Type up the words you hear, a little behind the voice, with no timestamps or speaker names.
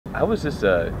How was this?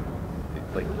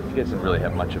 Like, you guys didn't really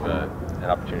have much of an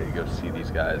opportunity to go see these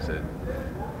guys at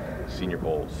Senior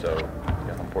Bowl. So,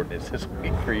 how important is this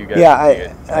week for you guys? Yeah, To see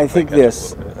it, I play think catch up a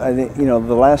this. little bit? I think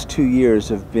the last 2 years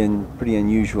have been pretty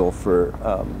unusual for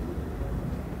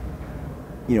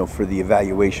for the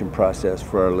evaluation process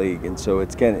for our league, and so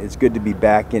it's good to be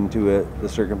back into the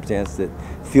circumstance that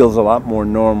feels a lot more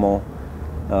normal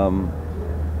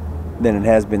than it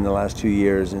has been the last 2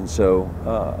 years, and so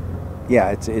yeah,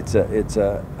 it's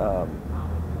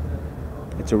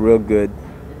a real good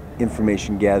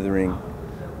information gathering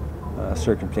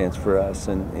circumstance for us.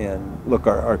 And look,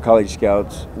 our college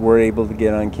scouts were able to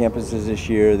get on campuses this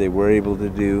year. They were able to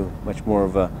do much more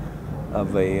of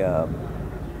a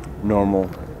normal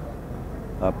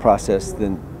process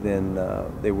than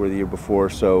they were the year before.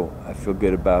 So I feel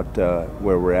good about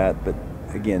where we're at. But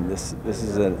again, this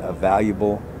is a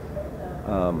valuable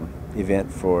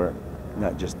event for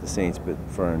not just the Saints, but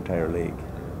for our entire league.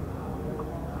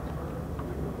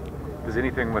 Does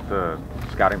anything with the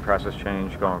scouting process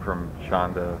change, going from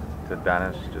Sean to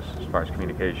Dennis, just as far as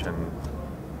communication,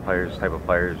 players, type of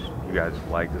players you guys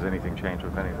like? Does anything change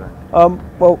with anything?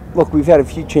 Well, look, we've had a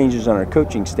few changes on our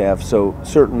coaching staff, so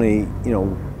certainly,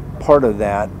 part of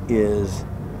that is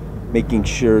making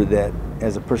sure that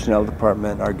as a personnel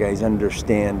department, our guys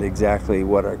understand exactly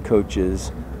what our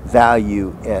coaches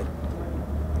value at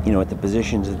the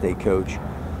positions that they coach.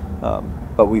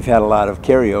 But we've had a lot of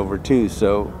carryover too,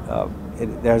 so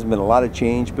there hasn't been a lot of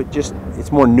change, but just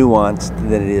it's more nuanced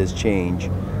than it is change.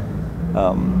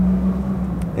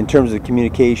 In terms of the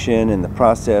communication and the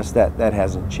process, that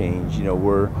hasn't changed.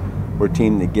 We're a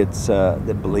team that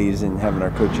that believes in having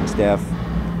our coaching staff,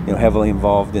 heavily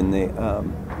involved in the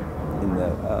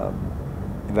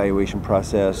evaluation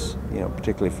process,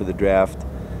 particularly for the draft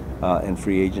and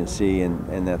free agency,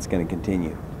 and that's going to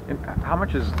continue. And how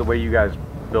much is the way you guys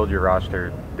build your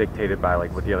roster dictated by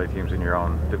like what the other teams in your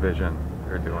own division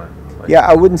are doing? Yeah,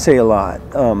 I wouldn't say a lot.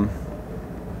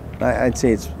 I'd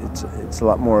say it's a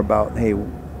lot more about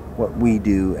what we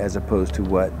do as opposed to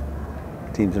what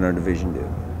teams in our division do.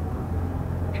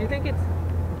 Do you think it's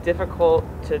difficult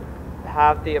to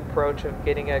have the approach of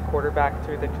getting a quarterback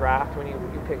through the draft when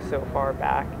you pick so far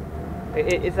back?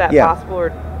 Is that possible, or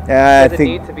does it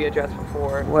need to be addressed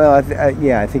before? Well, I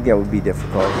think that would be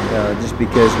difficult, just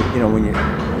because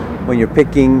when you're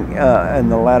picking in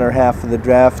the latter half of the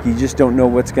draft, you just don't know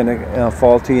what's going to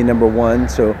fall to you. Number one,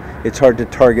 so it's hard to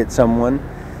target someone.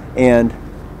 And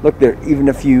look, there, even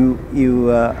if you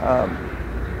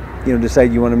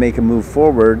decide you want to make a move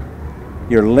forward,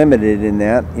 you're limited in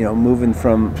that. Moving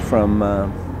from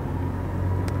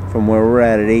where we're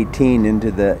at 18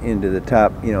 into the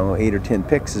top 8 or 10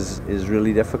 picks is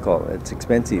really difficult. It's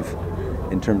expensive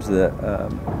in terms of the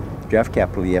draft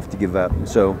capital you have to give up, and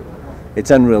so it's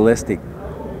unrealistic.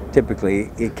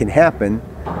 Typically, it can happen.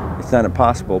 It's not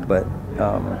impossible, but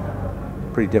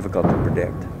pretty difficult to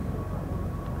predict.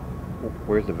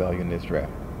 Where's the value in this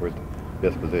draft? Where's the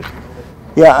best position?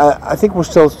 Yeah, I think we're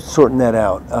still sorting that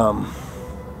out,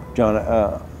 John.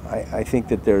 I think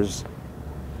that there's,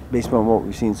 based on what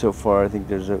we've seen so far, I think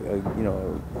there's a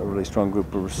really strong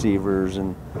group of receivers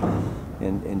and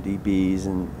DBs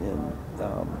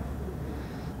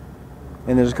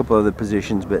and there's a couple other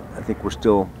positions, but I think we're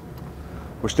still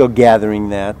gathering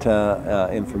that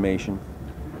information.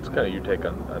 What's kind of your take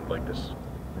on like this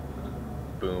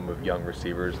boom of young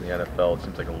receivers in the NFL? It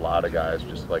seems like a lot of guys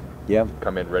just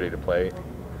come in ready to play.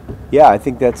 Yeah, I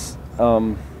think that's. I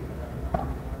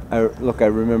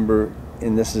remember,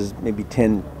 and this is maybe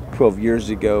 10, 12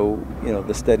 years ago.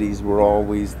 The studies were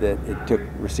always that it took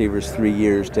receivers 3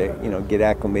 years to get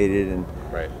acclimated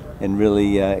and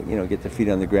really get their feet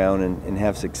on the ground and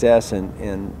have success.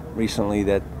 And recently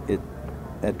that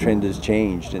trend has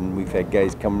changed, and we've had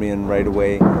guys come in right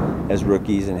away as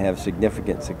rookies and have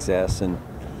significant success. And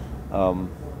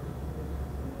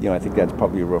I think that's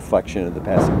probably a reflection of the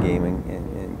passing game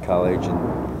in college, and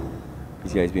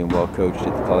these guys being well coached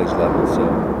at the college level. So,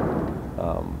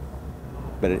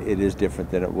 but it is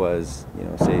different than it was,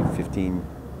 say 10,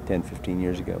 15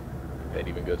 years ago. It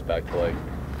even goes back to like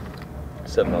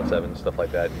 7-on-7 stuff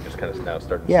like that. You just kind of now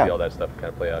starting to see all that stuff kind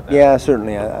of play out now. Yeah,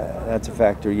 certainly. That's a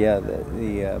factor. Yeah,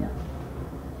 the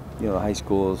high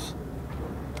schools.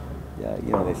 Yeah,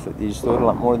 they just throw it a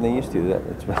lot more than they used to.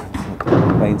 That's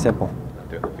plain simple. Not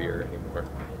doing the veer anymore.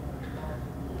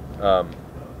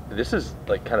 This is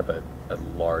like kind of a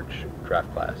large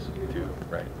draft class too,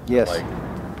 right? Yes. Like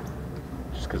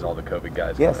just because all the COVID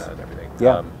guys yes. come out and everything.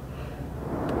 Yeah.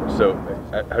 So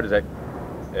how does that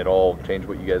at all change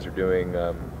what you guys are doing?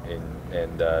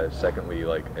 And secondly,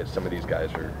 like, as some of these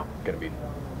guys are going to be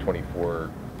 24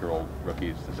 year-old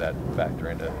rookies, does that factor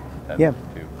into that Yeah.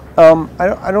 too?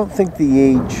 I don't think the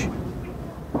age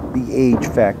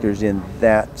factors in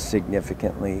that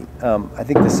significantly. I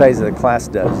think the size of the class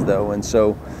does, though, and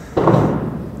so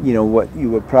what you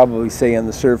would probably say on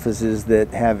the surface is that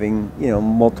having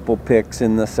multiple picks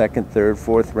in the second, third,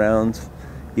 fourth rounds,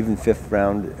 even fifth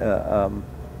round, are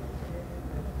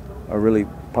really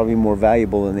probably more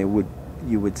valuable than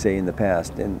you would say in the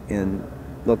past. And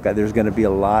look, there's going to be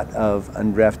a lot of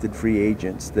undrafted free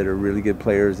agents that are really good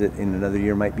players that in another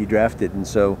year might be drafted, and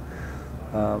so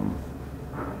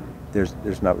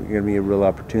there's not going to be a real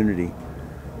opportunity,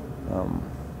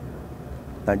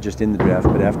 not just in the draft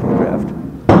but after the draft.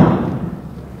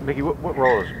 Mickey, what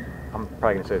role is, I'm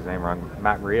probably going to say his name wrong,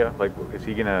 Matt Rhea? Like, is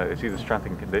he the strength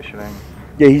and conditioning?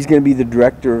 Yeah, he's going to be the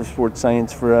director of sports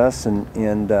science for us, and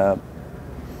he's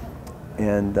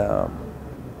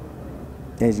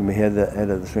going to be head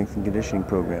of the strength and conditioning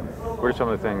program. What are some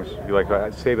of the things you like?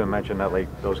 Saban mentioned that like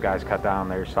those guys cut down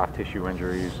their soft tissue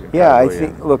injuries. Yeah, I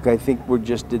think we're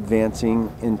just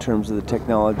advancing in terms of the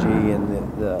technology and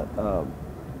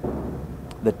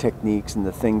the techniques and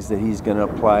the things that he's going to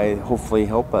apply. Hopefully,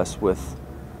 help us with.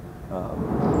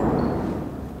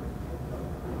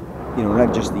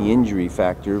 Not just the injury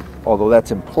factor, although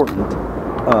that's important,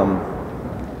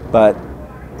 but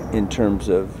in terms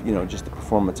of just the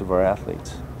performance of our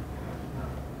athletes.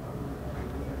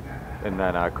 And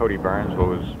then Cody Burns, what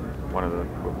was what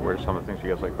are some of the things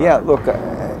you guys like? Yeah, look,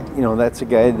 that's a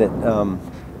guy that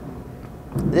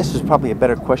this is probably a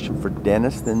better question for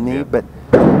Dennis than me, but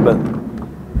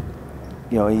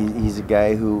he's a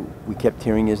guy who we kept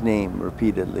hearing his name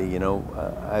repeatedly.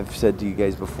 I've said to you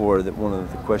guys before that one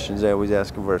of the questions I always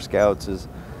ask of our scouts is,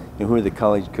 who are the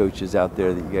college coaches out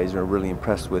there that you guys are really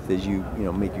impressed with as you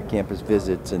make your campus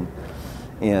visits, and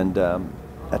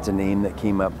that's a name that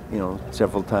came up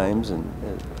several times, and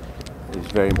it was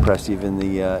very impressive in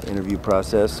the interview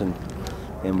process, and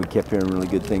we kept hearing really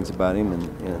good things about him,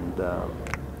 and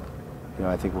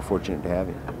I think we're fortunate to have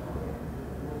him.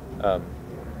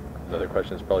 Another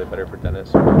question is probably better for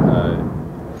Dennis. The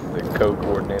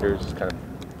co-coordinators is kind of a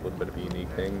little bit of a unique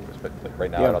thing, but like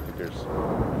right now I don't think there's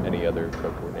any other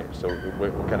co-coordinators. So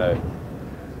what kind of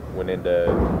went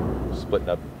into splitting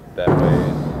up that way?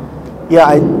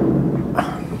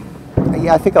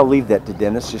 I think I'll leave that to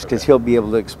Dennis just because he'll be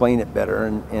able to explain it better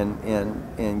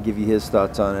and give you his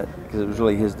thoughts on it, because it was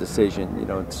really his decision.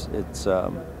 It's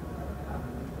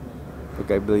look,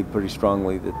 I believe pretty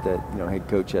strongly that head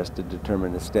coach has to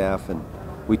determine the staff, and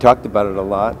we talked about it a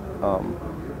lot.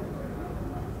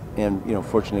 And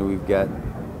fortunately, we've got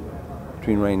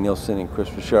between Ryan Nielsen and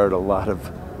Chris Richard a lot of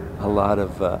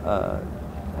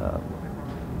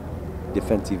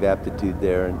defensive aptitude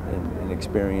there and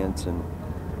experience, and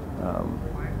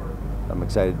I'm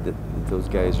excited that those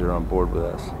guys are on board with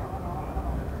us.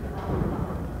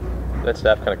 That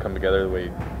staff kind of come together the way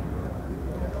you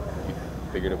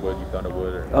figured it would, you thought it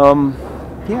would, or?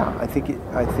 Yeah, I think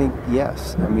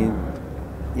yes. I mean,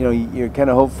 you're kind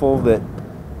of hopeful that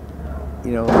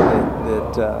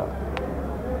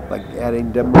like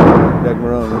adding Doug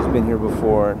Marone, who's been here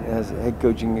before and has head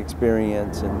coaching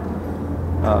experience, and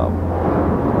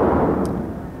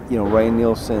Ryan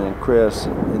Nielsen and Chris,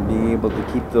 and being able to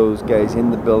keep those guys in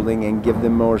the building and give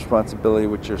them more responsibility,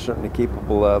 which they're certainly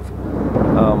capable of.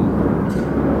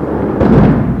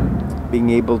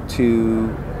 Being able to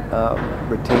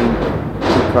retain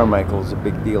Carmichael is a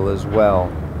big deal as well,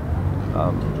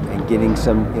 and getting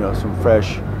some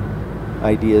fresh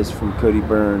ideas from Cody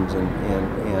Burns, and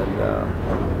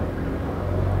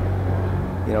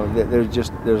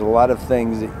there's a lot of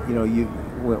things that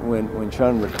when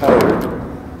Sean retired,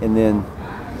 and then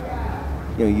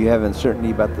you have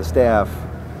uncertainty about the staff.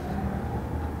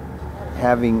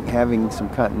 Having some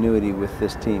continuity with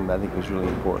this team, I think, was really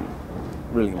important.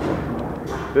 Really important.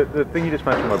 The thing you just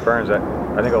mentioned with Burns,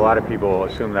 I think a lot of people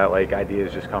assume that like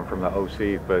ideas just come from the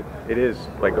OC, but it is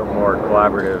like a more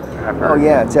collaborative effort. Oh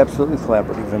yeah, it's absolutely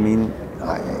collaborative. I mean,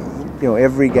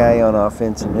 every guy on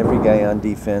offense and every guy on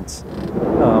defense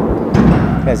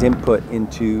has input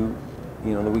into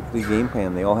the weekly game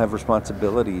plan. They all have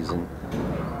responsibilities, and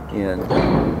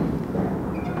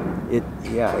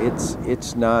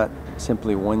it's not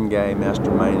simply one guy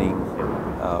masterminding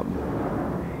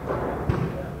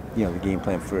the game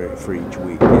plan for each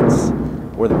week.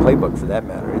 Or the playbook for that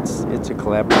matter. It's a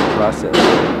collaborative process.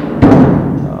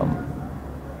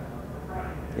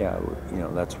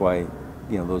 That's why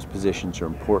those positions are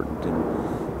important.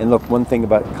 And look, one thing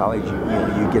about college,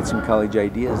 you get some college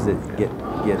ideas that get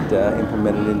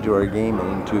implemented into our game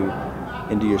and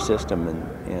into your system,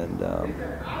 and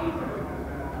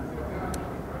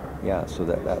yeah, so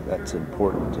that's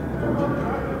important. And,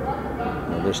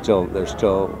 you know, there's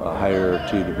still a hire or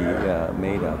two to be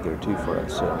made out there too for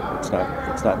us. So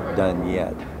it's not done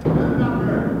yet.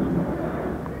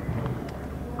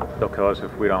 They'll kill us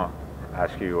if we don't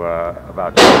ask you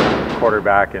about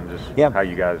quarterback and just how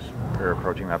you guys are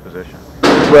approaching that position.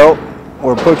 Well,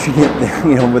 we're approaching it,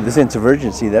 you know, with a sense of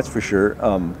urgency, that's for sure.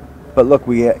 But look,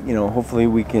 we, you know, hopefully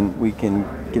we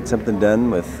can get something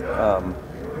done with,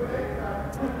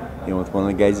 you know, with one of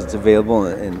the guys that's available,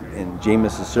 and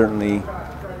Jameis is certainly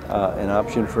an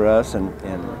option for us,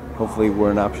 and hopefully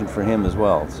we're an option for him as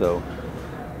well. So,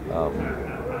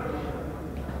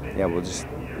 yeah, we'll just,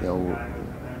 you know,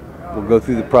 we'll go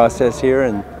through the process here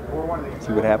and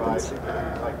see what happens.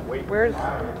 Where's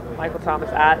Michael Thomas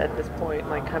at this point?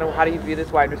 Like, kind of, how do you view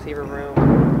this wide receiver room?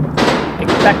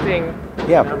 Expecting,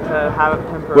 you know, to have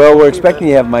him. Well, we're expecting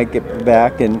to have Mike get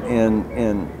back, and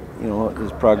you know,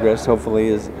 his progress hopefully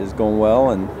is going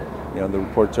well, and you know, the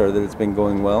reports are that it's been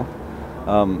going well.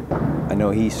 I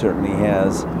know he certainly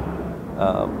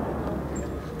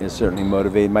is certainly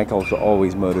motivated. Michael's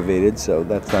always motivated, so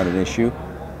that's not an issue.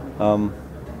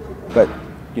 But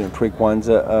you know, Traquan's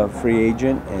a free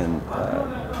agent, and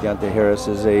Deontay Harris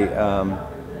is a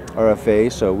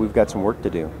RFA, so we've got some work to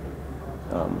do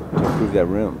to improve that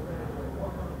room.